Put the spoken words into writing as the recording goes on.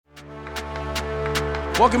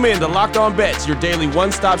Welcome in to Locked On Bets, your daily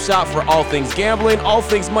one-stop shop for all things gambling, all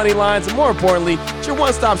things money lines, and more importantly, it's your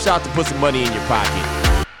one-stop shop to put some money in your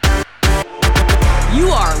pocket. You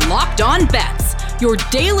are Locked On Bets, your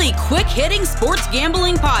daily quick-hitting sports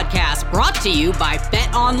gambling podcast brought to you by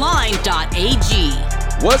BetOnline.ag.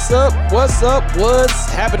 What's up? What's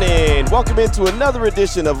happening? Welcome into another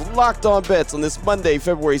edition of Locked On Bets on this Monday,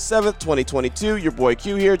 February 7th, 2022. Your boy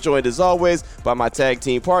Q here, joined as always by my tag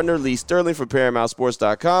team partner, Lee Sterling from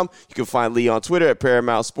ParamountSports.com. You can find Lee on Twitter at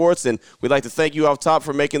Paramount Sports, and we'd like to thank you off top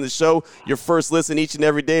for making the show your first listen each and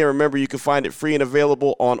every day. And remember, you can find it free and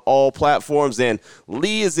available on all platforms. And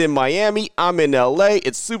Lee is in Miami. I'm in LA.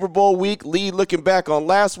 It's Super Bowl week. Lee, looking back on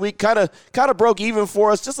last week, kind of broke even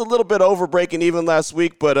for us, just a little bit over breaking even last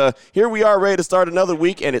week. But here we are ready to start another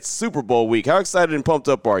week, and it's Super Bowl week. How excited and pumped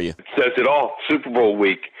up are you? It says it all. Super Bowl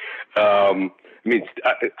week. I'm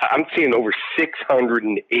seeing over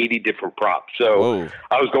 680 different props. So whoa.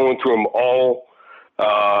 I was going through them all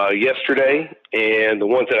yesterday, and the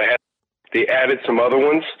ones that I had, they added some other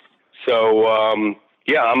ones. So I'm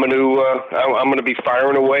gonna be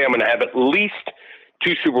firing away. I'm gonna have at least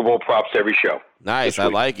 2 Super Bowl props every show. Nice. I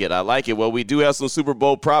like it. Well, we do have some Super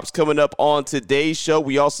Bowl props coming up on today's show.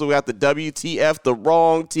 We also got the WTF, the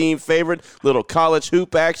wrong team favorite, little college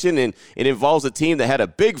hoop action, and it involves a team that had a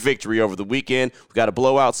big victory over the weekend. We got a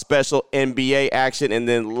blowout special, NBA action, and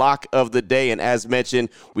then lock of the day. And as mentioned,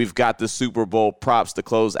 we've got the Super Bowl props to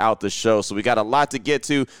close out the show. So we got a lot to get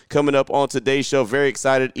to coming up on today's show. Very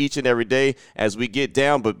excited each and every day as we get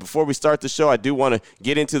down. But before we start the show, I do want to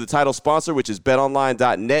get into the title sponsor, which is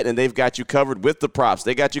BetOnline.net, and they've got you covered with the props.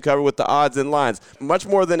 They got you covered with the odds and lines. Much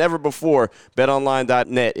more than ever before,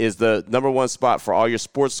 BetOnline.net is the number one spot for all your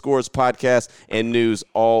sports scores, podcasts, and news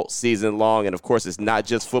all season long. And, of course, it's not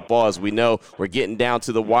just football. As we know, we're getting down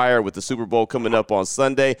to the wire with the Super Bowl coming up on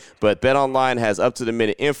Sunday. But BetOnline has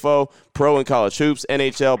up-to-the-minute info, pro and college hoops,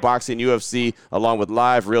 NHL, boxing, UFC, along with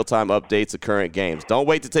live real-time updates of current games. Don't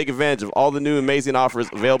wait to take advantage of all the new amazing offers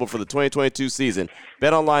available for the 2022 season.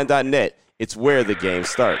 BetOnline.net, it's where the game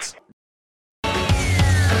starts.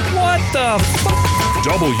 What the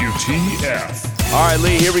WTF? All right,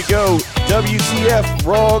 Lee, here we go. WTF,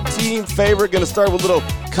 wrong team favorite. Going to start with a little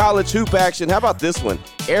college hoop action. How about this one?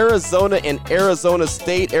 Arizona and Arizona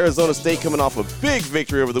State. Arizona State coming off a big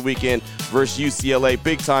victory over the weekend versus UCLA.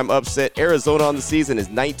 Big-time upset. Arizona on the season is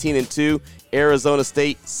 19-2. Arizona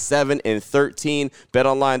State 7-13.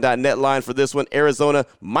 BetOnline.net line for this one. Arizona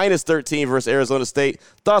minus 13 versus Arizona State.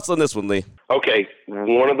 Thoughts on this one, Lee? Okay,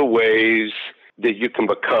 one of the ways that you can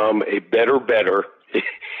become a better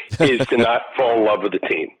is to not fall in love with the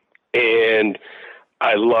team. And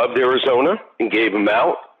I loved Arizona and gave them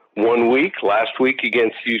out 1 week, last week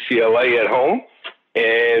against UCLA at home,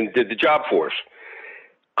 and did the job for us.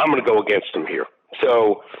 I'm going to go against them here.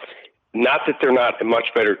 So not that they're not a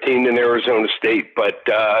much better team than Arizona State, but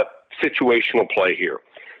situational play here.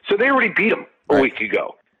 So they already beat them a week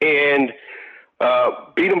ago. And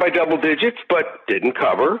beat them by double digits, but didn't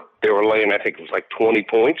cover. They were laying, I think it was like 20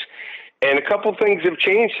 points. And a couple things have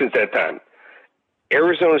changed since that time.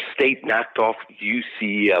 Arizona State knocked off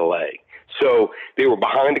UCLA. So they were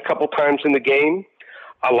behind a couple times in the game.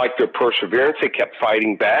 I like their perseverance. They kept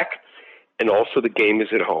fighting back. And also the game is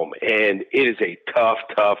at home. And it is a tough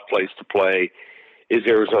place to play, is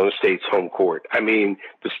Arizona State's home court. I mean,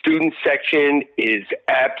 the student section is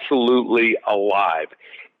absolutely alive.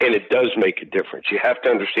 And it does make a difference. You have to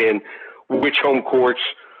understand which home courts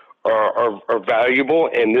are valuable,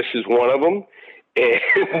 and this is one of them. And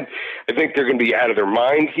I think they're going to be out of their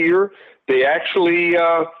mind here. They actually,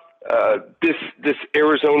 this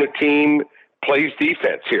Arizona team plays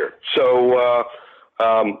defense here. So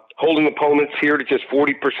holding opponents here to just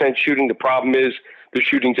 40% shooting. The problem is they're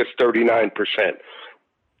shooting just 39%.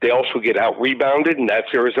 They also get out-rebounded, and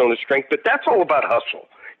that's Arizona's strength. But that's all about hustle.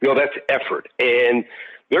 That's effort. And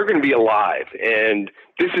they're going to be alive. And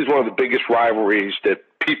this is one of the biggest rivalries that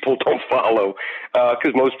people don't follow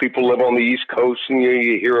because most people live on the East Coast, and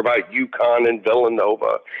you hear about UConn and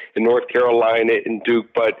Villanova and North Carolina and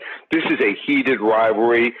Duke. But this is a heated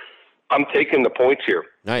rivalry. I'm taking the points here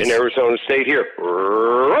in Arizona State here.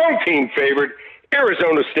 Wrong team favored.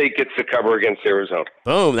 Arizona State gets the cover against Arizona.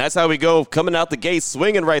 Boom. That's how we go. Coming out the gate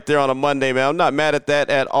swinging right there on a Monday, man. I'm not mad at that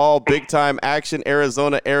at all. Big-time action,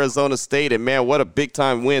 Arizona State. And, man, what a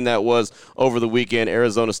big-time win that was over the weekend.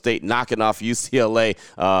 Arizona State knocking off UCLA.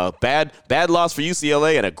 Bad loss for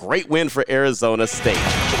UCLA and a great win for Arizona State.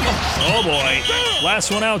 Oh, boy.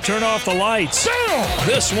 Last one out, turn off the lights.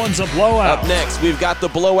 This one's a blowout. Up next, we've got the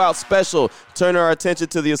blowout special. Turn our attention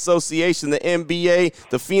to the association, the NBA,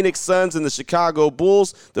 the Phoenix Suns and the Chicago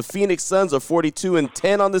Bulls. The Phoenix Suns are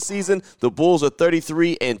 42-10 on the season. The Bulls are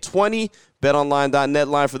 33-20. BetOnline.net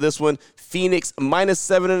line for this one. Phoenix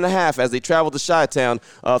 -7.5 as they travel to Chi-Town.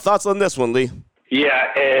 Thoughts on this one, Lee?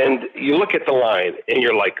 Yeah, and you look at the line, and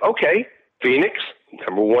you're like, okay, Phoenix,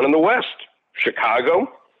 number 1 in the West.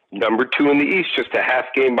 Chicago, number 2 in the East, just a half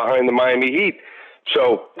game behind the Miami Heat.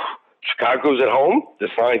 So Chicago's at home. This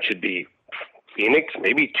line should be Phoenix,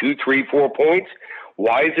 maybe 2, 3, 4 points.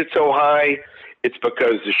 Why is it so high? It's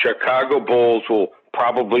because the Chicago Bulls will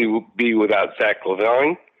probably be without Zach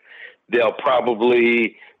LaVine. They'll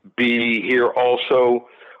probably be here also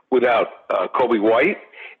without Kobe White.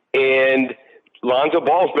 And Lonzo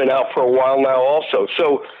Ball's been out for a while now also.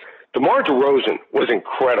 So DeMar DeRozan was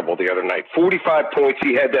incredible the other night. 45 points.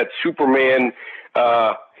 He had that Superman,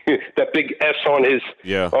 that big S on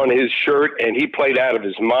his shirt, and he played out of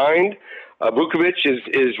his mind. Vukovic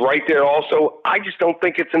is right there also. I just don't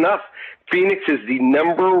think it's enough. Phoenix is the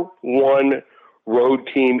number 1 road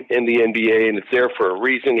team in the NBA, and it's there for a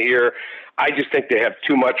reason here. I just think they have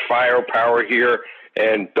too much firepower here,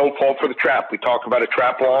 and don't fall for the trap. We talk about a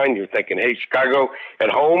trap line. You're thinking, hey, Chicago at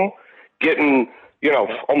home, getting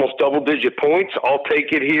almost double-digit points. I'll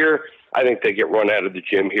take it here. I think they get run out of the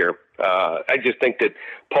gym here. I just think that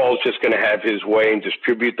Paul's just going to have his way and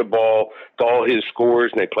distribute the ball to all his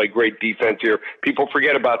scorers, and they play great defense here. People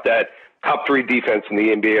forget about that. Top 3 defense in the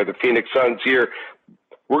NBA are the Phoenix Suns here.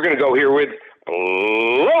 We're going to go here with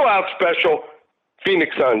blowout special.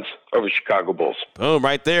 Phoenix Suns over Chicago Bulls. Boom,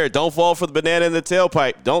 right there. Don't fall for the banana in the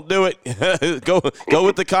tailpipe. Don't do it. Go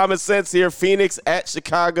with the common sense here. Phoenix at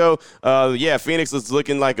Chicago. Phoenix is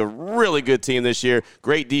looking like a really good team this year.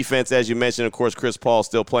 Great defense, as you mentioned. Of course, Chris Paul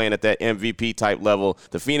still playing at that MVP type level.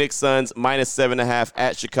 The Phoenix Suns -7.5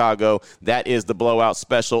 at Chicago. That is the blowout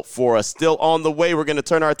special for us. Still on the way, we're going to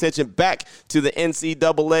turn our attention back to the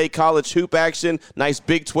NCAA college hoop action. Nice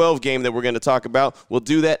Big 12 game that we're going to talk about. We'll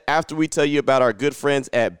do that after we tell you about our good friends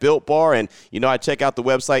at Built Bar. And, I check out the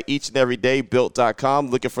website each and every day, Built.com,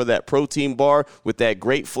 looking for that protein bar with that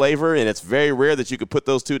great flavor. And it's very rare that you could put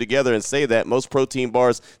those two together and say that. Most protein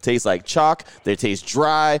bars taste like chalk. They taste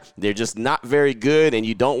dry. They're just not very good, and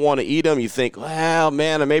you don't want to eat them. You think, well,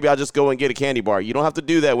 man, maybe I'll just go and get a candy bar. You don't have to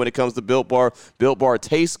do that when it comes to Built Bar. Built Bar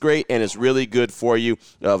tastes great, and it's really good for you.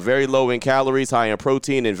 Very low in calories, high in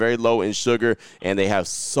protein, and very low in sugar. And they have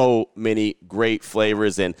so many great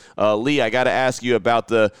flavors. And, Lee, I got to ask you about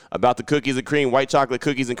the cookies and cream, white chocolate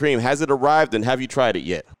cookies and cream. Has it arrived, and have you tried it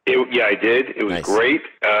yet? Yeah, I did. It was great.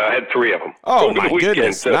 I had 3 of them. Oh, my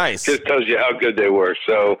goodness. So nice. Just tells you how good they were.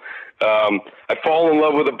 So I fall in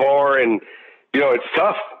love with the bar, and, it's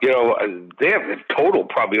tough. They have in total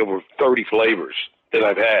probably over 30 flavors that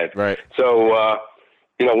I've had. Right. So,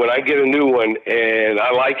 when I get a new one and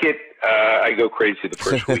I like it, I go crazy the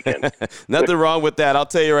first weekend. Nothing wrong with that. I'll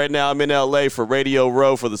tell you right now, I'm in L.A. for Radio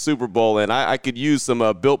Row for the Super Bowl, and I could use some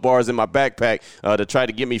Built Bars in my backpack to try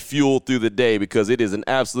to get me fuel through the day, because it is an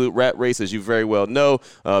absolute rat race, as you very well know,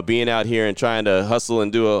 being out here and trying to hustle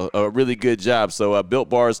and do a really good job. So Built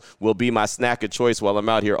Bars will be my snack of choice while I'm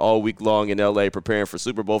out here all week long in L.A. preparing for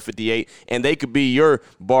Super Bowl 58, and they could be your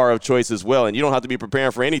bar of choice as well. And you don't have to be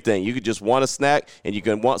preparing for anything. You could just want a snack, and you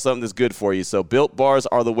can want something that's good for you. So Built Bars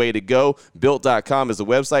are the way to go. Built.com is the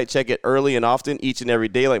website. Check it early and often, each and every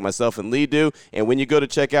day, like myself and Lee do. And when you go to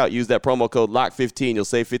checkout, use that promo code LOCK15. You'll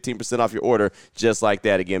save 15% off your order just like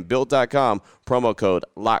that. Again, Built.com, promo code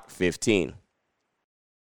LOCK15.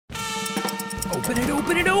 Open it,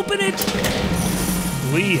 open it, open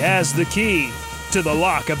it. Lee has the key to the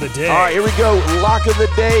lock of the day. All right, here we go. Lock of the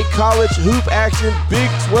day, college hoop action, Big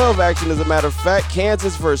 12 action, as a matter of fact.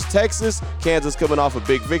 Kansas versus Texas. Kansas coming off a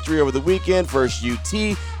big victory over the weekend versus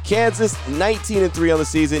UT. Kansas 19-3 on the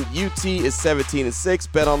season. UT is 17-6.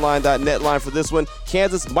 BetOnline.net line for this one.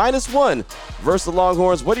 Kansas -1 versus the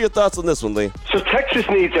Longhorns. What are your thoughts on this one, Lee? So Texas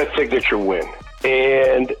needs that signature win.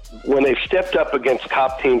 And when they've stepped up against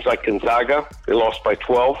top teams like Gonzaga, they lost by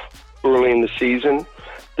 12 early in the season.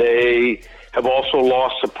 They have also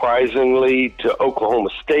lost, surprisingly, to Oklahoma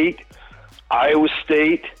State, Iowa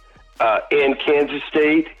State, and Kansas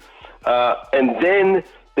State. And then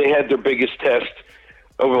they had their biggest test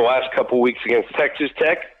over the last couple of weeks against Texas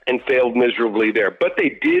Tech and failed miserably there. But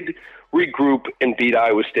they did regroup and beat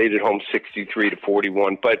Iowa State at home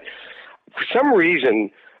 63-41. But for some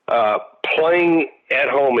reason, playing at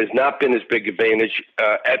home has not been as big advantage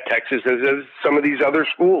at Texas as some of these other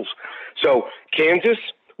schools. So Kansas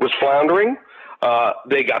was floundering.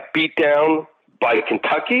 They got beat down by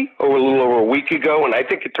Kentucky a little over a week ago, and I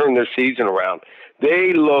think it turned their season around.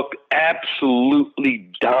 They looked absolutely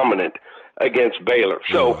dominant against Baylor.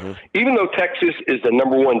 So even though Texas is the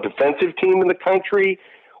number one defensive team in the country,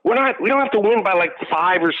 we don't have to win by like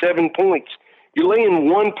 5 or 7 points. You're laying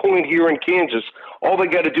 1 point here in Kansas. All they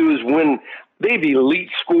got to do is win. They have elite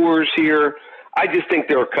scores here. I just think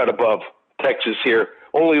they're a cut above Texas here,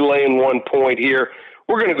 only laying 1 point here.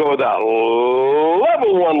 We're going to go with that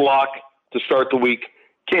level 1 lock to start the week.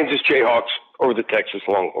 Kansas Jayhawks over the Texas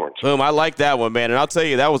Longhorns. Boom, I like that one, man. And I'll tell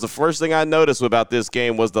you, that was the first thing I noticed about this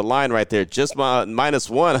game was the line right there, just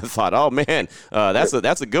 -1. I thought, oh, man,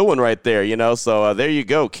 that's a good one right there, you know. So there you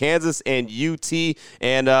go, Kansas and UT.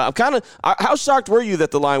 And I'm how shocked were you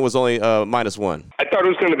that the line was only -1? I thought it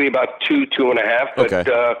was going to be about 2.5. But,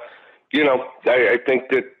 okay. I think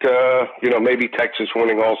that, maybe Texas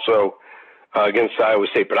winning also against Iowa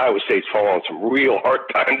State, but Iowa State's fallen on some real hard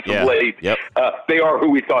times of late. Yep. They are who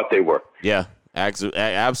we thought they were. Yeah.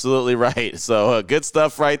 Absolutely right. So good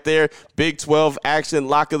stuff right there. Big 12 action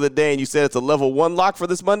lock of the day. And you said it's a level 1 lock for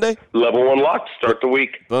this Monday? Level 1 lock, start the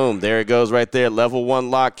week. Boom. There it goes right there. Level 1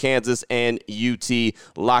 lock, Kansas and UT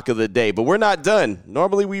lock of the day. But we're not done.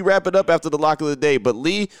 Normally we wrap it up after the lock of the day. But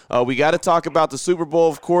Lee, we got to talk about the Super Bowl,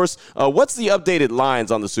 of course. What's the updated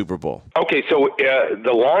lines on the Super Bowl? Okay, so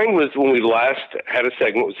the line was when we last had a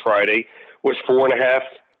segment, was Friday, was 4.5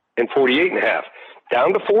 and 48.5.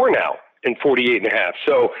 Down to 4 now. And 48.5.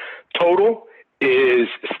 So total is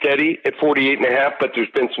steady at 48.5, but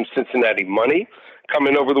there's been some Cincinnati money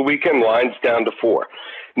coming over the weekend. Lines down to 4.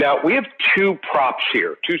 Now, we have 2 props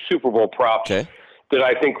here, 2 Super Bowl props that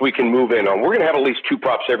I think we can move in on. We're going to have at least 2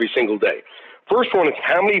 props every single day. First one is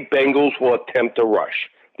how many Bengals will attempt a rush.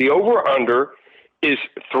 The over-under is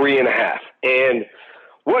 3.5. And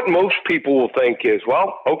what most people will think is,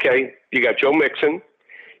 well, okay, you got Joe Mixon,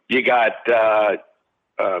 you got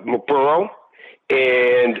Burrow,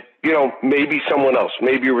 and, maybe someone else,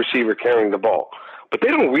 maybe a receiver carrying the ball. But they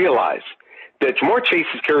don't realize that Ja'Marr Chase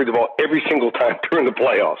has carried the ball every single time during the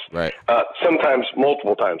playoffs. Right. Sometimes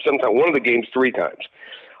multiple times, sometimes one of the games 3 times.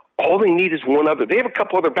 All they need is one other. They have a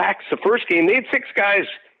couple other backs. The first game, they had 6 guys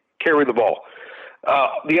carry the ball.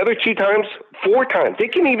 The other 2 times, 4 times. They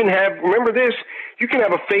can even have, remember this, you can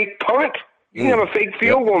have a fake punt. You can have a fake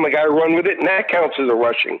field goal and the guy run with it, and that counts as a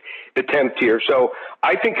rushing attempt here. So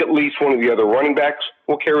I think at least one of the other running backs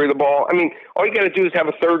will carry the ball. I mean, all you got to do is have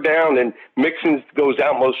a 3rd down, and Mixon goes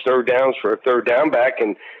out most 3rd downs for a 3rd down back,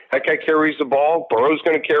 and that guy carries the ball. Burrow's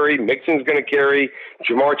going to carry. Mixon's going to carry.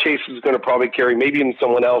 Ja'Marr Chase is going to probably carry, maybe even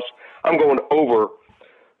someone else. I'm going over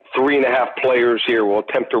 3.5 players here will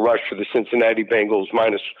attempt to rush for the Cincinnati Bengals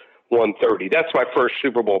 -130. That's my first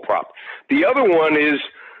Super Bowl prop. The other one is,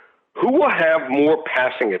 who will have more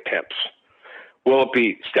passing attempts? Will it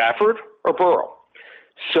be Stafford or Burrow?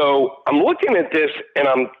 So I'm looking at this and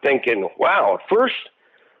I'm thinking, wow, at first,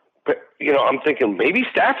 I'm thinking maybe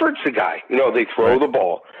Stafford's the guy. They throw the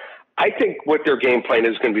ball. I think what their game plan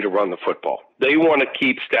is going to be to run the football. They want to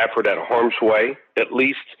keep Stafford out of harm's way, at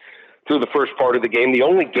least through the first part of the game. The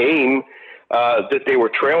only game that they were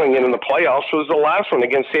trailing in the playoffs was the last one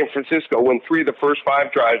against San Francisco, when 3 of the first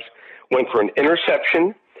 5 drives went for an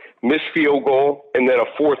interception, missed field goal, and then a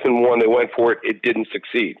 4th and 1. They went for it. It didn't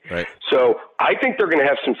succeed. Right. So I think they're going to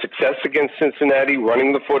have some success against Cincinnati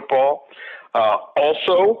running the football.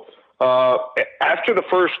 Also, after the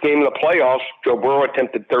first game of the playoffs, Joe Burrow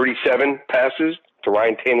attempted 37 passes to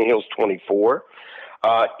Ryan Tannehill's 24.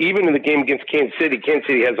 Even in the game against Kansas City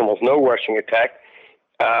has almost no rushing attack.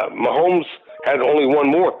 Mahomes had only one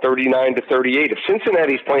more, 39-38. If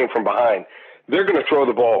Cincinnati's playing from behind, they're going to throw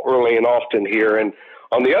the ball early and often here. And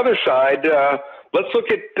on the other side, let's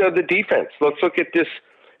look at the defense. Let's look at this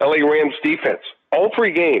LA Rams defense. All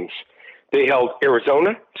 3 games, they held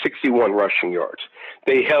Arizona 61 rushing yards.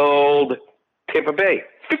 They held Tampa Bay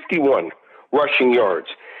 51 rushing yards.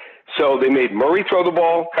 So they made Murray throw the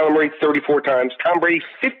ball, Kyler Murray 34 times, Tom Brady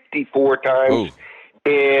 54 times,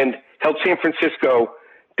 and held San Francisco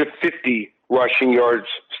to 50 rushing yards.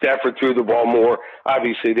 Stafford threw the ball more.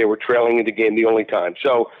 Obviously, they were trailing in the game the only time.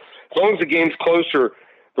 So as long as the game's closer,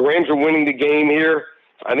 the Rams are winning the game here.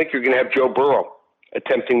 I think you're going to have Joe Burrow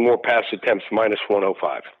attempting more pass attempts,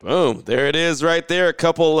 -105. Boom. There it is right there. A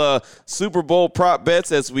couple Super Bowl prop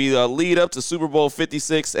bets as we lead up to Super Bowl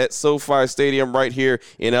 56 at SoFi Stadium right here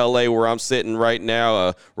in L.A. where I'm sitting right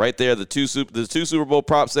now. Right there, the two Super Bowl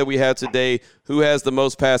props that we have today. Who has the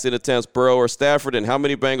most passing attempts, Burrow or Stafford, and how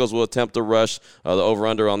many Bengals will attempt to rush? The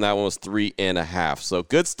over-under on that one was 3.5. So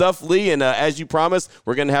good stuff, Lee. And as you promised,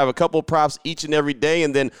 we're going to have a couple props each and every day.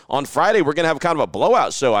 And then on Friday, we're going to have kind of a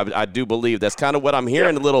blowout show, I do believe. That's kind of what I'm I'm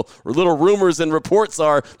hearing little rumors and reports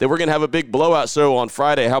are that we're going to have a big blowout show on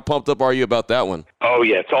Friday. How pumped up are you about that one? Oh,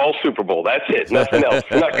 yeah, it's all Super Bowl. That's it. Nothing else.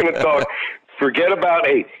 We're not going to talk. Forget about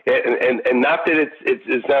and not that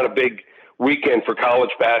it's not a big weekend for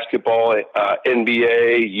college basketball,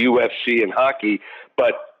 NBA, UFC, and hockey,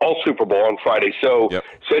 but all Super Bowl on Friday. So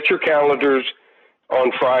set your calendars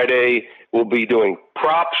on Friday. We'll be doing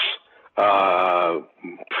props.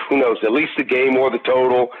 Who knows, at least the game or the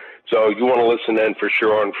total. So you want to listen in for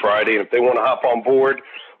sure on Friday. And if they want to hop on board,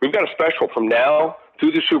 we've got a special from now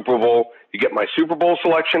through the Super Bowl. You get my Super Bowl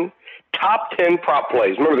selection, top 10 prop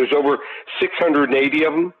plays. Remember, there's over 680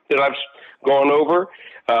 of them that I've gone over.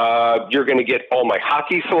 You're going to get all my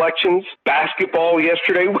hockey selections. Basketball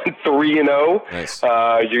yesterday went 3-0. Nice.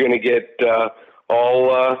 You're going to get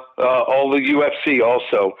all the UFC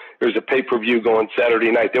also. There's a pay-per-view going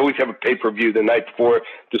Saturday night. They always have a pay-per-view the night before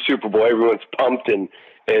the Super Bowl. Everyone's pumped and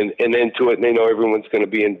into it, and they know everyone's going to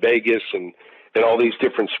be in Vegas and all these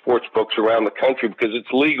different sports books around the country because it's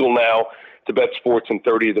legal now to bet sports in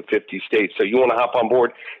 30 of the 50 states. So you want to hop on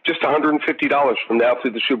board, just $150 from now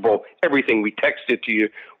through the Super Bowl. Everything, we text it to you.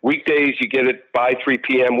 Weekdays, you get it by 3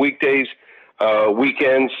 p.m. Weekdays,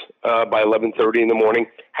 weekends by 11:30 in the morning.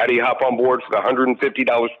 How do you hop on board for the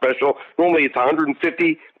 $150 special? Normally it's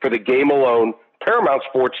 $150 for the game alone.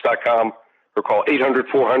 ParamountSports.com or call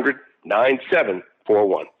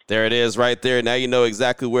 800-400-9741. There it is right there. Now you know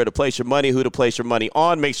exactly where to place your money, who to place your money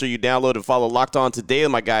on. Make sure you download and follow Locked On Today.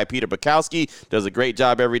 My guy Peter Bukowski does a great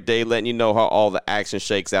job every day letting you know how all the action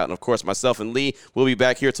shakes out. And, of course, myself and Lee will be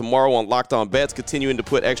back here tomorrow on Locked On Bets, continuing to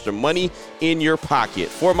put extra money in your pocket.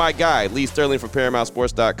 For my guy, Lee Sterling from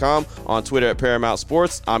ParamountSports.com, on Twitter at Paramount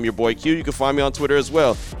Sports. I'm your boy Q. You can find me on Twitter as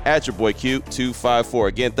well, at your boy Q254.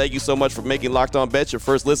 Again, thank you so much for making Locked On Bets your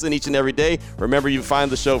first listen each and every day. Remember, you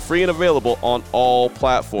find the show free and available on all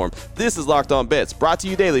platforms. This is Locked On Bets, brought to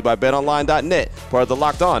you daily by BetOnline.net, part of the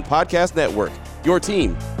Locked On Podcast Network. Your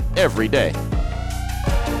team every day.